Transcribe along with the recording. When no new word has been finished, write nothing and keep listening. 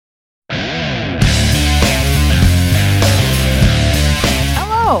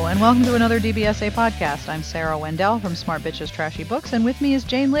Hello, and welcome to another DBSA podcast. I'm Sarah Wendell from Smart Bitches Trashy Books, and with me is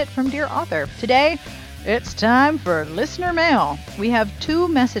Jane Litt from Dear Author. Today, it's time for listener mail. We have 2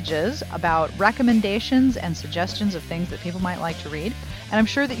 messages about recommendations and suggestions of things that people might like to read, and I'm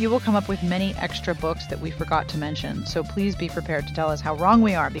sure that you will come up with many extra books that we forgot to mention, so please be prepared to tell us how wrong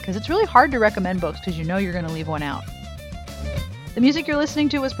we are, because it's really hard to recommend books because you know you're going to leave one out. The music you're listening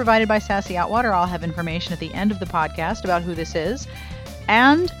to was provided by Sassy Outwater. I'll have information at the end of the podcast about who this is.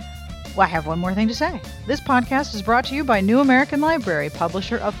 And, well, I have one more thing to say. This podcast is brought to you by New American Library,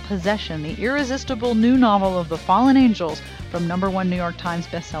 publisher of Possession, the irresistible new novel of the fallen angels from #1 New York Times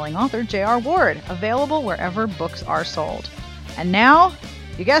bestselling author J.R. Ward, available wherever books are sold. And now,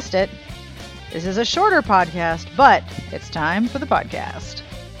 you guessed it, this is a shorter podcast, but it's time for the podcast.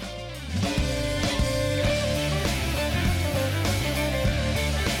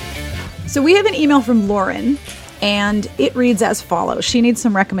 So we have an email from Lauren, and it reads as follows. She needs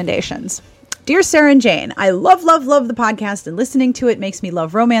some recommendations. Dear Sarah and Jane, I love the podcast, and listening to it makes me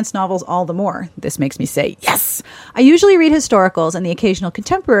love romance novels all the more. This makes me say, yes! I usually read historicals and the occasional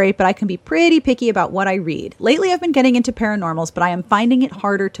contemporary, but I can be pretty picky about what I read. Lately, I've been getting into paranormals, but I am finding it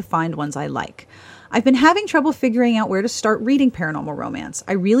harder to find ones I like. I've been having trouble figuring out where to start reading paranormal romance.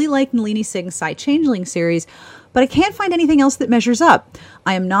 I really like Nalini Singh's Psy Changeling series, but I can't find anything else that measures up.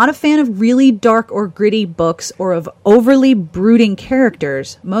 I am not a fan of really dark or gritty books or of overly brooding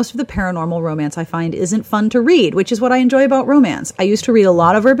characters. Most of the paranormal romance I find isn't fun to read, which is what I enjoy about romance. I used to read a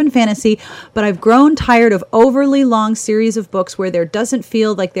lot of urban fantasy, but I've grown tired of overly long series of books where there doesn't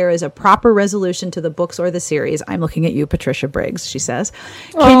feel like there is a proper resolution to the books or the series. I'm looking at you, Patricia Briggs, she says.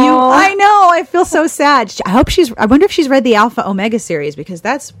 Can you? I know, I feel so sad. I wonder if she's read the Alpha Omega series, because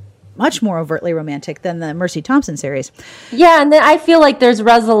that's much more overtly romantic than the Mercy Thompson series. Yeah, and then I feel like there's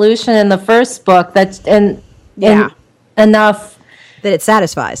resolution in the first book that's enough that it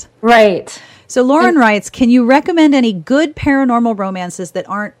satisfies. Right. So Lauren writes, can you recommend any good paranormal romances that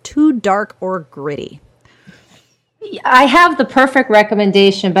aren't too dark or gritty? I have the perfect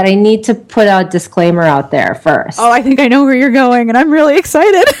recommendation, but I need to put a disclaimer out there first. Oh, I think I know where you're going, and I'm really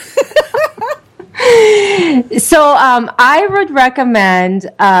excited. So I would recommend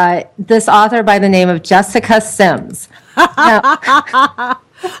this author by the name of Jessica Sims. I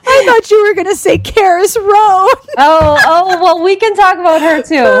thought you were going to say Karis Roan. Oh, well, we can talk about her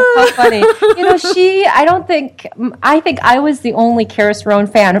too. How funny. You know, I think I was the only Karis Roan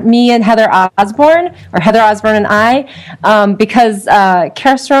fan, me and Heather Osborne and I, because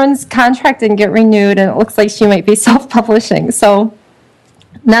Karis Roan's contract didn't get renewed, and it looks like she might be self-publishing. So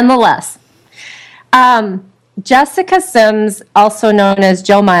nonetheless, Jessica Sims, also known as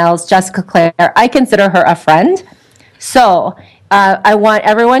Jo Miles, Jessica Clare, I consider her a friend. So I want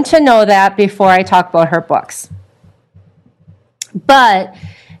everyone to know that before I talk about her books. But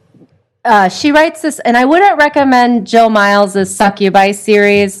she writes this, and I wouldn't recommend Jo Miles' Succubi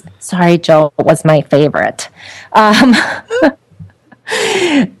series. Sorry, Jo was my favorite.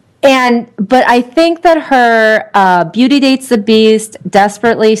 But I think that her Beauty Dates the Beast,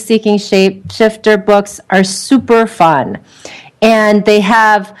 Desperately Seeking Shapeshifter books are super fun. And they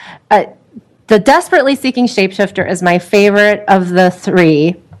have, the Desperately Seeking Shapeshifter is my favorite of the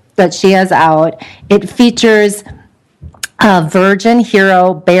 3 that she has out. It features a virgin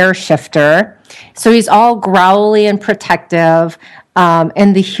hero, Bear Shifter. So he's all growly and protective.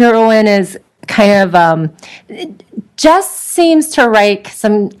 And the heroine is kind of, just seems to write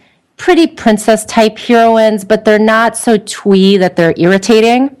some pretty princess type heroines, but they're not so twee that they're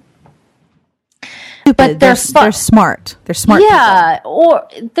irritating. But they're smart. They're smart. Yeah, people. Or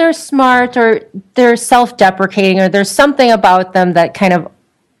they're smart, or they're self-deprecating, or there's something about them that kind of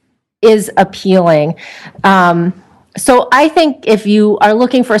is appealing. So I think if you are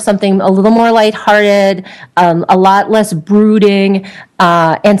looking for something a little more lighthearted, a lot less brooding,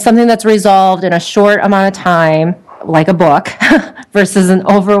 and something that's resolved in a short amount of time, like a book, versus an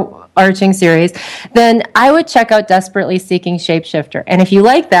overarching series, then I would check out Desperately Seeking Shapeshifter. And if you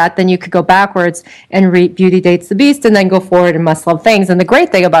like that, then you could go backwards and read Beauty Dates the Beast, and then go forward and Must Love Things. And the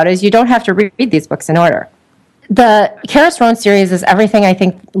great thing about it is you don't have to read these books in order. The Karis Roan series is everything I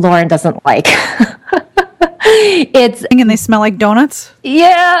think Lauren doesn't like. And they smell like donuts?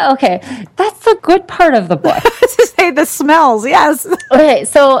 Yeah, okay. That's the good part of the book. To say the smells, yes. Okay,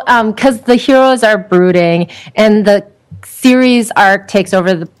 so because the heroes are brooding, and the series arc takes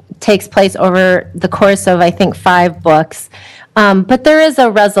place over the course of, I think, 5 books. But there is a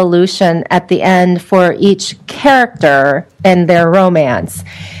resolution at the end for each character and their romance.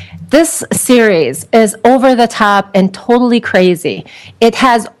 This series is over the top and totally crazy. It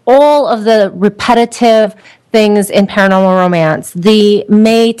has all of the repetitive things in paranormal romance. The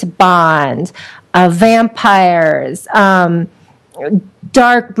mate bond, vampires,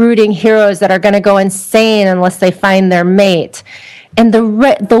 dark brooding heroes that are going to go insane unless they find their mate. And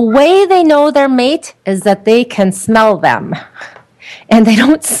the way they know their mate is that they can smell them. And they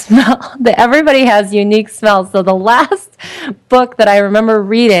don't smell. Everybody has unique smells. So the last book that I remember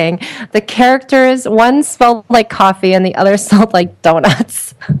reading, the characters, one smelled like coffee and the other smelled like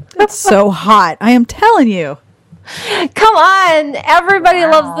donuts. That's so hot. I am telling you. Come on. Everybody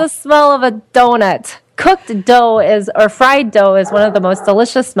loves the smell of a donut. Cooked dough or fried dough is one of the most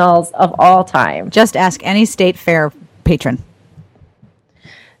delicious smells of all time. Just ask any state fair patron.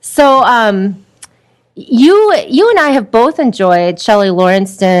 So, you and I have both enjoyed Shelley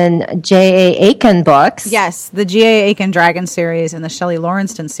Lawrenston, J.A. Aiken books. Yes, the J.A. Aiken Dragon series and the Shelley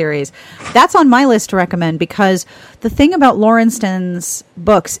Lawrenston series. That's on my list to recommend because the thing about Lawrenston's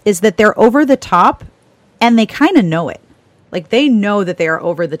books is that they're over the top and they kind of know it. Like they know that they are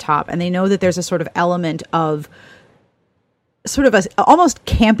over the top and they know that there's a sort of element of sort of almost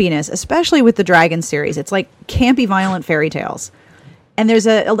campiness, especially with the Dragon series. It's like campy, violent fairy tales. And there's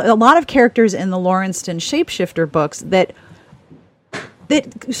a lot of characters in the Lawrenston Shapeshifter books that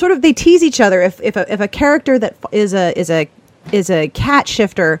sort of they tease each other. If a character that is a cat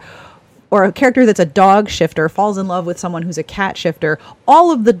shifter or a character that's a dog shifter falls in love with someone who's a cat shifter, all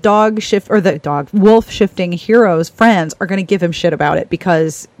of the wolf shifting heroes' friends are going to give him shit about it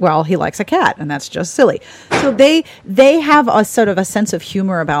because, well, he likes a cat and that's just silly. So they have a sort of a sense of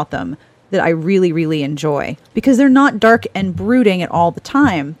humor about them that I really, really enjoy because they're not dark and brooding at all the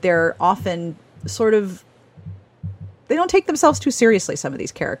time. They're often they don't take themselves too seriously, some of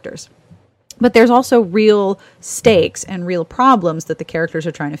these characters. But there's also real stakes and real problems that the characters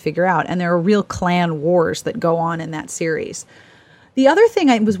are trying to figure out. And there are real clan wars that go on in that series. The other thing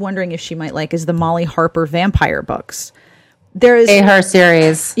I was wondering if she might like is the Molly Harper vampire books. Hate her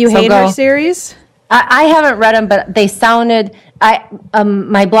series. You hate her series? I haven't read them, but they sounded.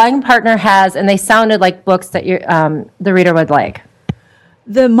 My blogging partner has, and they sounded like books that the reader would like.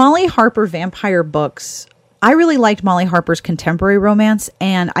 The Molly Harper vampire books. I really liked Molly Harper's contemporary romance,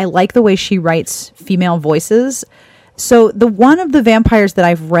 and I like the way she writes female voices. So the one of the vampires that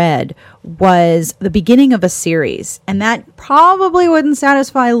I've read was the beginning of a series, and that probably wouldn't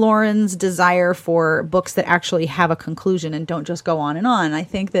satisfy Lauren's desire for books that actually have a conclusion and don't just go on and on. I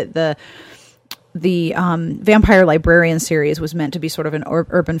think that the Vampire Librarian series was meant to be sort of an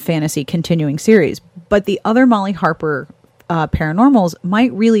urban fantasy continuing series. But the other Molly Harper paranormals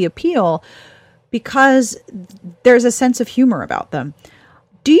might really appeal because there's a sense of humor about them.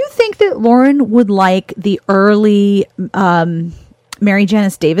 Do you think that Lauren would like the early Mary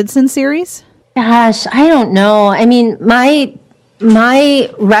Janice Davidson series? Gosh, I don't know. I mean,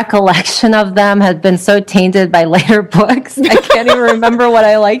 my recollection of them has been so tainted by later books. I can't even remember what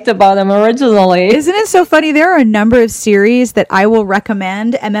I liked about them originally. Isn't it so funny? There are a number of series that I will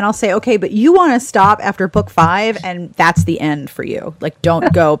recommend, and then I'll say, okay, but you want to stop after book 5, and that's the end for you. Like,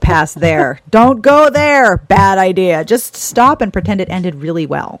 don't go past there. Don't go there. Bad idea. Just stop and pretend it ended really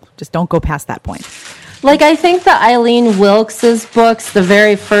well. Just don't go past that point. Like, I think the Eileen Wilkes's books, the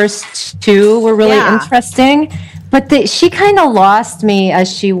very first 2, were really interesting. But she kind of lost me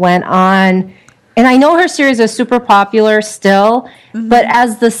as she went on. And I know her series is super popular still, but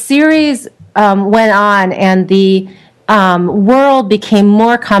as the series went on and the world became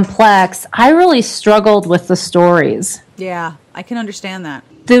more complex, I really struggled with the stories. Yeah, I can understand that.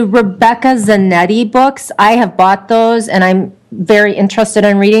 The Rebecca Zanetti books, I have bought those, and I'm very interested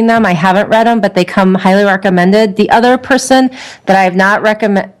in reading them. I haven't read them, but they come highly recommended. The other person that I have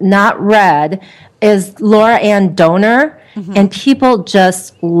not read is Laura Ann Donor, and people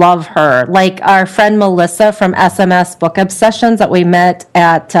just love her. Like our friend Melissa from SMS Book Obsessions that we met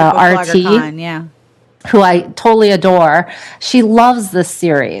at RT, who I totally adore. She loves this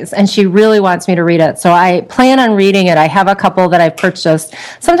series, and she really wants me to read it. So I plan on reading it. I have a couple that I've purchased.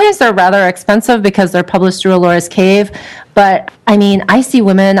 Sometimes they're rather expensive because they're published through Alora's Cave. But, I mean, I see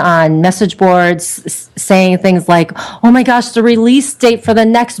women on message boards saying things like, oh, my gosh, the release date for the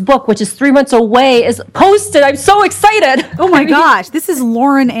next book, which is 3 months away, is posted. I'm so excited. Oh, my gosh. This is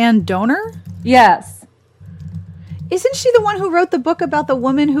Lauren Ann Donor? Yes. Isn't she the one who wrote the book about the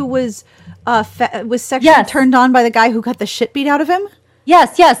woman who was sexually turned on by the guy who got the shit beat out of him?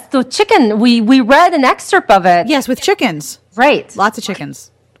 Yes. The chicken. We read an excerpt of it. Yes, with chickens. Right. Lots of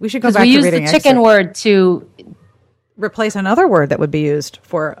chickens. We should go back to reading reading we use the chicken word to replace another word that would be used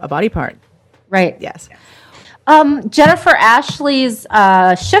for a body part. Right. Yes. Jennifer Ashley's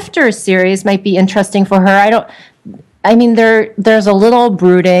Shifters series might be interesting for her. There's a little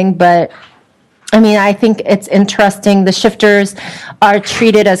brooding, but I mean, I think it's interesting. The shifters are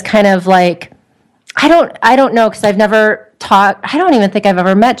treated as kind of like, I don't know, because I've never talked. I don't even think I've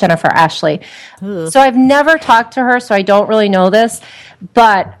ever met Jennifer Ashley. So I've never talked to her, so I don't really know this.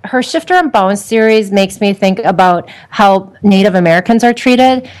 But her Shifter and Bones series makes me think about how Native Americans are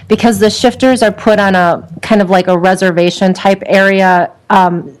treated, because the shifters are put on a kind of like a reservation type area,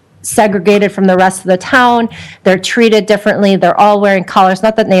 segregated from the rest of the town. They're treated differently. They're all wearing collars.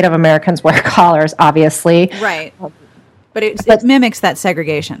 Not that Native Americans wear collars, obviously. Right. But it mimics that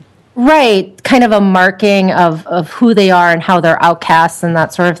segregation. Right. Kind of a marking of who they are and how they're outcasts and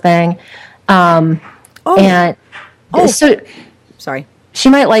that sort of thing. So sorry. She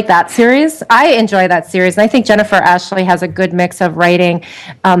might like that series. I enjoy that series. And I think Jennifer Ashley has a good mix of writing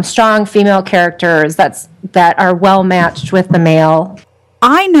strong female characters that are well matched with the male.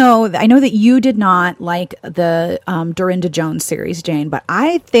 I know that you did not like the Dorinda Jones series, Jane, but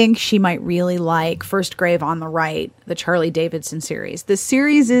I think she might really like First Grave on the Right, the Charlie Davidson series. The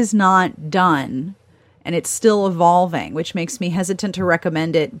series is not done, and it's still evolving, which makes me hesitant to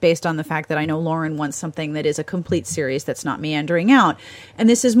recommend it based on the fact that I know Lauren wants something that is a complete series that's not meandering out. And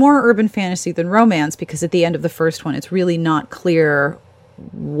this is more urban fantasy than romance, because at the end of the first one, it's really not clear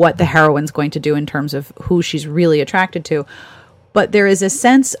what the heroine's going to do in terms of who she's really attracted to. But there is a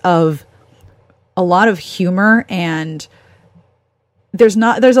sense of a lot of humor, and there's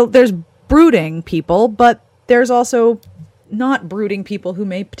brooding people, but there's also not brooding people who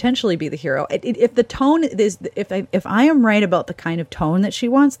may potentially be the hero. If the tone is, if I am right about the kind of tone that she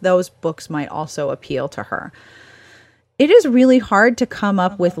wants, those books might also appeal to her. It is really hard to come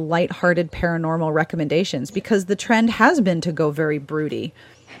up with lighthearted paranormal recommendations, because the trend has been to go very broody.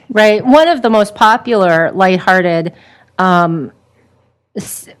 Right. One of the most popular lighthearted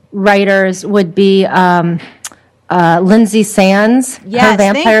writers would be Lindsay Sands. Yes, her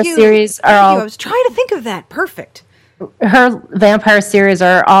vampire series are all. I was trying to think of that. Perfect. Her vampire series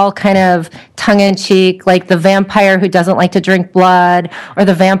are all kind of tongue-in-cheek, like the vampire who doesn't like to drink blood, or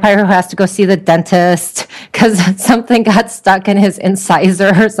the vampire who has to go see the dentist because something got stuck in his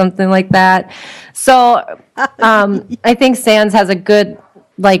incisor or something like that. So I think Sands has a good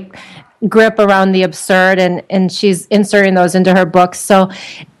grip around the absurd, and she's inserting those into her books. So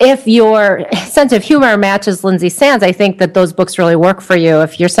if your sense of humor matches Lindsay Sands, I think that those books really work for you.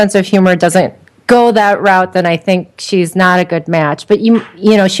 If your sense of humor doesn't go that route, then I think she's not a good match. But you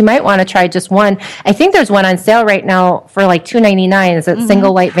know, she might want to try just one. I think there's one on sale right now for like $2.99. Is it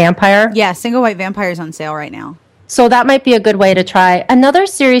Single White Vampire? Yeah, Single White Vampire is on sale right now. So that might be a good way to try. Another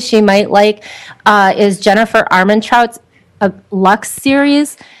series she might like is Jennifer Armentrout's Lux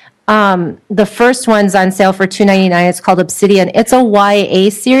series. The first one's on sale for $2.99. It's called Obsidian. It's a YA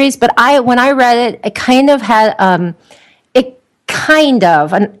series, but when I read it, it kind of had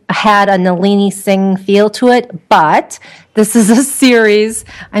a Nalini Singh feel to it. But this is a series.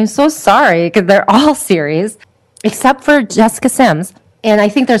 I'm so sorry, because they're all series, except for Jessica Sims. And I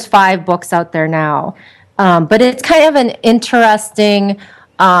think there's 5 books out there now. But it's kind of an interesting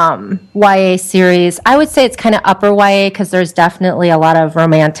YA series. I would say it's kind of upper YA, because there's definitely a lot of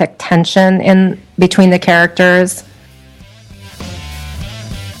romantic tension in between the characters.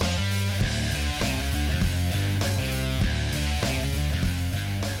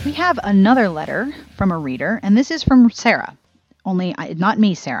 We have another letter from a reader, and this is from Sarah. Not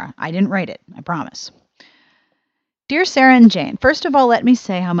me, Sarah. I didn't write it, I promise. Dear Sarah and Jane, first of all, let me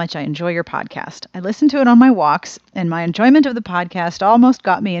say how much I enjoy your podcast. I listen to it on my walks, and my enjoyment of the podcast almost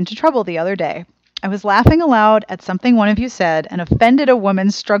got me into trouble the other day. I was laughing aloud at something one of you said and offended a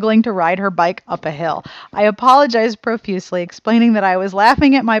woman struggling to ride her bike up a hill. I apologized profusely, explaining that I was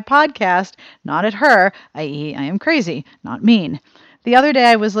laughing at my podcast, not at her, i.e., I am crazy, not mean. The other day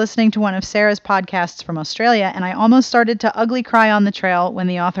I was listening to one of Sarah's podcasts from Australia, and I almost started to ugly cry on the trail when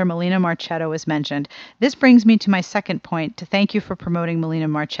the author Melina Marchetta was mentioned. This brings me to my second point, to thank you for promoting Melina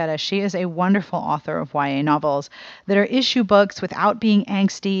Marchetta. She is a wonderful author of YA novels that are issue books without being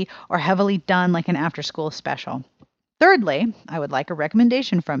angsty or heavily done like an after-school special. Thirdly, I would like a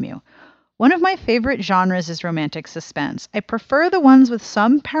recommendation from you. One of my favorite genres is romantic suspense. I prefer the ones with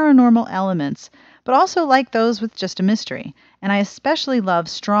some paranormal elements, but also like those with just a mystery. And I especially love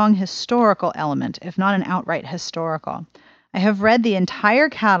strong historical element, if not an outright historical. I have read the entire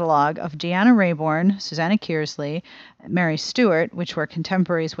catalog of Deanna Raybourn, Susanna Kearsley, Mary Stuart, which were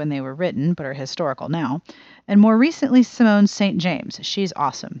contemporaries when they were written, but are historical now, and more recently Simone St. James. She's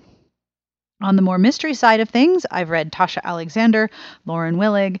awesome. On the more mystery side of things, I've read Tasha Alexander, Lauren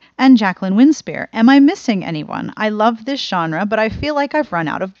Willig, and Jacqueline Winspear. Am I missing anyone? I love this genre, but I feel like I've run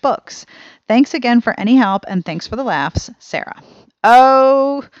out of books. Thanks again for any help, and thanks for the laughs, Sarah.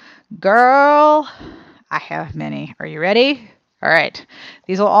 Oh, Girl, I have many. Are you ready? All right.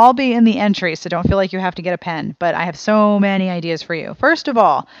 These will all be in the entry, so don't feel like you have to get a pen, but I have so many ideas for you. First of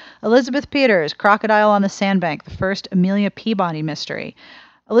all, Elizabeth Peters, Crocodile on the Sandbank, the first Amelia Peabody mystery.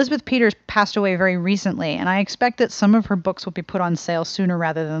 Elizabeth Peters passed away very recently, and I expect that some of her books will be put on sale sooner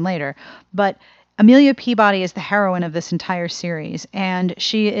rather than later. But Amelia Peabody is the heroine of this entire series, and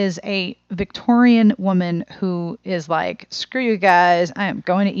she is a Victorian woman who is like, screw you guys, I am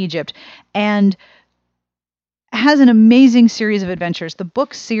going to Egypt, and has an amazing series of adventures. The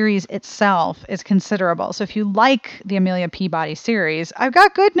book series itself is considerable. So if you like the Amelia Peabody series, I've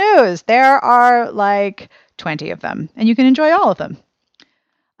got good news. There are like 20 of them, and you can enjoy all of them.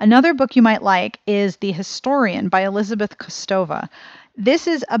 Another book you might like is The Historian by Elizabeth Kostova. This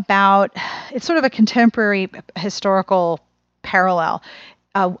is about, it's sort of a contemporary historical parallel.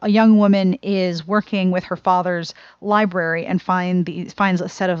 A young woman is working with her father's library and finds a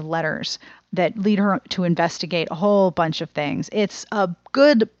set of letters that lead her to investigate a whole bunch of things. It's a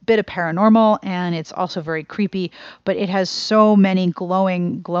good bit of paranormal, and it's also very creepy, but it has so many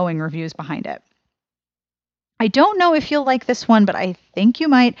glowing reviews behind it. I don't know if you'll like this one, but I think you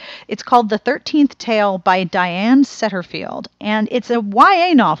might. It's called The 13th Tale by Diane Setterfield, and it's a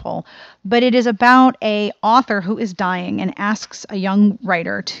YA novel, but it is about a author who is dying and asks a young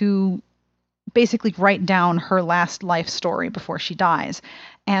writer to basically write down her last life story before she dies.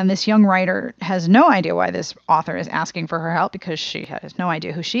 And this young writer has no idea why this author is asking for her help, because she has no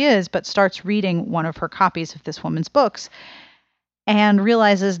idea who she is, but starts reading one of her copies of this woman's books and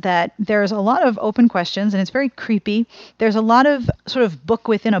realizes that there's a lot of open questions, and it's very creepy. There's a lot of sort of book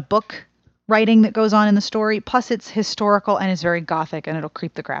within a book writing that goes on in the story, plus it's historical and it's very gothic, and it'll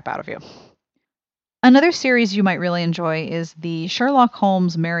creep the crap out of you. Another series you might really enjoy is the Sherlock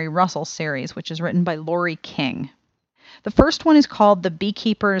Holmes Mary Russell series, which is written by Laurie King. The first one is called The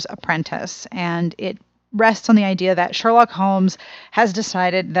Beekeeper's Apprentice, and it rests on the idea that Sherlock Holmes has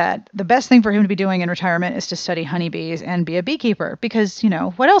decided that the best thing for him to be doing in retirement is to study honeybees and be a beekeeper, because,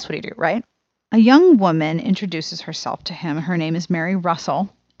 what else would he do, right? A young woman introduces herself to him. Her name is Mary Russell,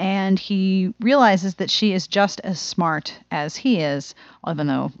 and he realizes that she is just as smart as he is, even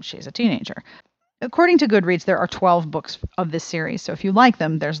though she's a teenager. According to Goodreads, there are 12 books of this series, so if you like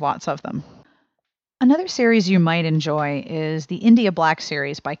them, there's lots of them. Another series you might enjoy is the India Black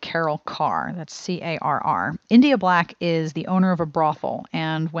series by Carol Carr. That's Carr. India Black is the owner of a brothel,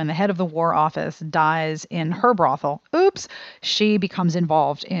 and when the head of the War Office dies in her brothel, she becomes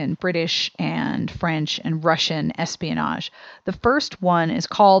involved in British and French and Russian espionage. The first one is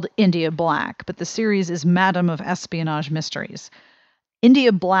called India Black, but the series is Madam of Espionage Mysteries.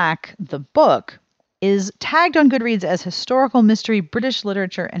 India Black, the book, is tagged on Goodreads as historical mystery, British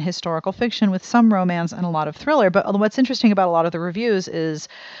literature, and historical fiction with some romance and a lot of thriller. But what's interesting about a lot of the reviews is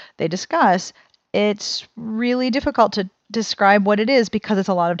they discuss it's really difficult to describe what it is because it's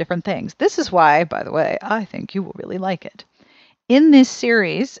a lot of different things. This is why, by the way, I think you will really like it. In this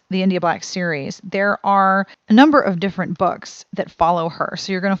series, the India Black series, there are a number of different books that follow her.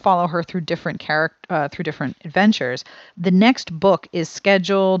 So you're going to follow her through different adventures. The next book is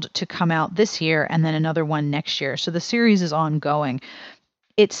scheduled to come out this year, and then another one next year. So the series is ongoing.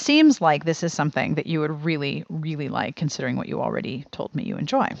 It seems like this is something that you would really, really like, considering what you already told me you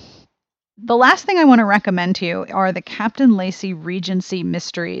enjoy. The last thing I want to recommend to you are the Captain Lacey Regency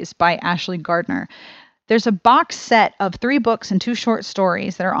Mysteries by Ashley Gardner. There's a box set of 3 books and 2 short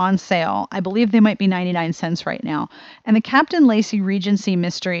stories that are on sale. I believe they might be 99 cents right now. And the Captain Lacey Regency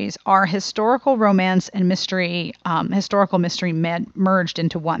Mysteries are historical romance and mystery, historical mystery merged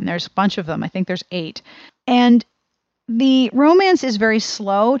into one. There's a bunch of them. I think there's 8. And the romance is very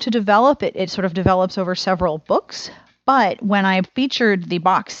slow to develop. It sort of develops over several books. But when I featured the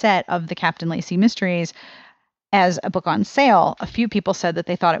box set of the Captain Lacey Mysteries as a book on sale, a few people said that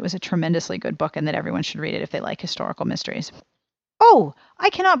they thought it was a tremendously good book and that everyone should read it if they like historical mysteries. Oh, I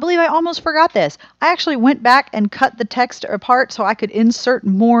cannot believe I almost forgot this. I actually went back and cut the text apart so I could insert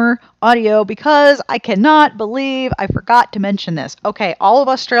more audio because I cannot believe I forgot to mention this. Okay, all of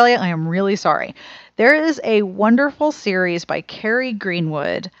Australia, I am really sorry. There is a wonderful series by Carrie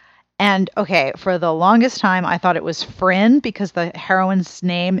Greenwood. And okay, for the longest time, I thought it was Fryn because the heroine's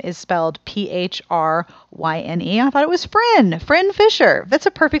name is spelled Phryne. I thought it was Fryn Fisher. That's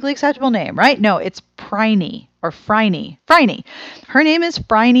a perfectly acceptable name, right? No, it's Phryne or Phryne. Her name is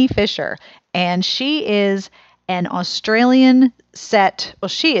Phryne Fisher, and she is an Australian set. Well,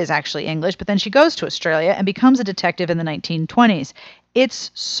 she is actually English, but then she goes to Australia and becomes a detective in the 1920s.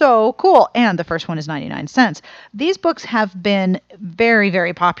 It's so cool. And the first one is 99 cents. These books have been very,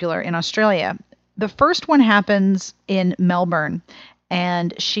 very popular in Australia. The first one happens in Melbourne,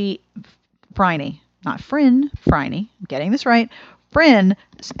 And Phryne, not Fryn, Phryne, I'm getting this right. Fryn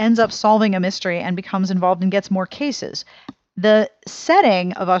ends up solving a mystery and becomes involved and gets more cases. The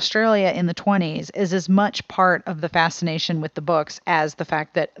setting of Australia in the 20s is as much part of the fascination with the books as the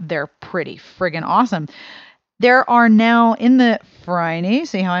fact that they're pretty friggin' awesome. There are now in the Phryne,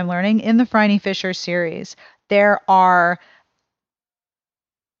 see how I'm learning? In the Phryne Fisher series, there are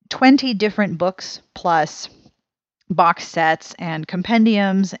 20 different books plus box sets and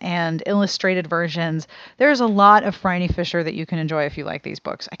compendiums and illustrated versions. There's a lot of Phryne Fisher that you can enjoy if you like these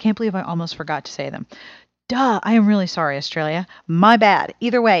books. I can't believe I almost forgot to say them. Duh, I am really sorry, Australia. My bad.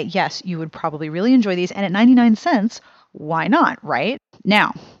 Either way, yes, you would probably really enjoy these. And at 99 cents, why not, right?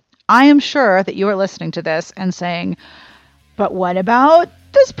 Now, I am sure that you are listening to this and saying, but what about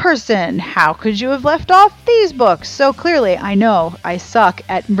this person? How could you have left off these books? So clearly, I know I suck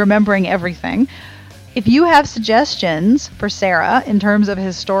at remembering everything. If you have suggestions for Sarah in terms of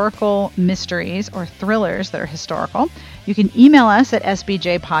historical mysteries or thrillers that are historical, you can email us at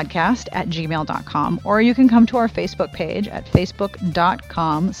sbjpodcast@gmail.com, or you can come to our Facebook page at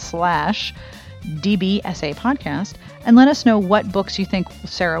facebook.com/DBSA podcast and let us know what books you think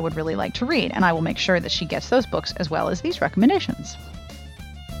Sarah would really like to read, and I will make sure that she gets those books as well as these recommendations.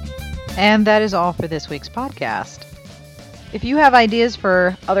 And that is all for this week's podcast. If you have ideas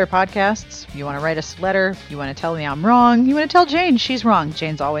for other podcasts, you want to write us a letter, you want to tell me I'm wrong, you want to tell Jane she's wrong.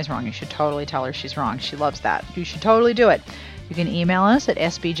 Jane's always wrong. You should totally tell her she's wrong. She loves that. You should totally do it. You can email us at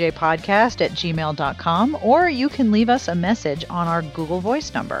sbjpodcast@gmail.com, or you can leave us a message on our Google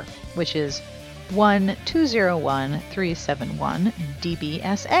Voice number, which is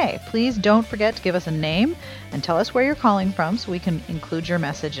 1-201-371-DBSA. Please don't forget to give us a name and tell us where you're calling from so we can include your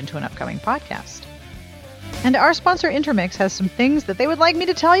message into an upcoming podcast. And our sponsor Intermix has some things that they would like me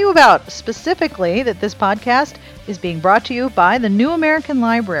to tell you about, specifically that this podcast is being brought to you by the New American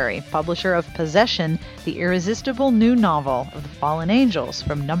Library, publisher of Possession, the irresistible new novel of the fallen angels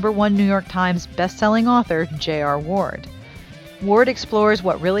from #1 New York Times bestselling author J.R. Ward. Ward explores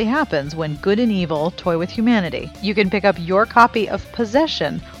what really happens when good and evil toy with humanity. You can pick up your copy of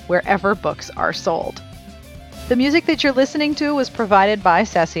Possession wherever books are sold. The music that you're listening to was provided by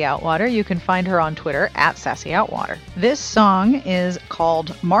Sassy Outwater. You can find her on Twitter at Sassy Outwater. This song is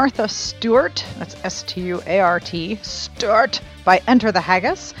called Martha Stewart. That's S-T-U-A-R-T, Stewart, by Enter the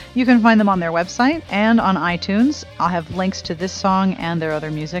Haggis. You can find them on their website and on iTunes. I'll have links to this song and their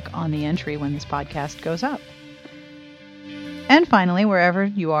other music on the entry when this podcast goes up. And finally, wherever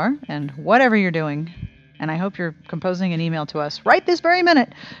you are and whatever you're doing, and I hope you're composing an email to us right this very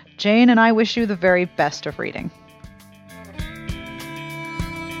minute, Jane and I wish you the very best of reading.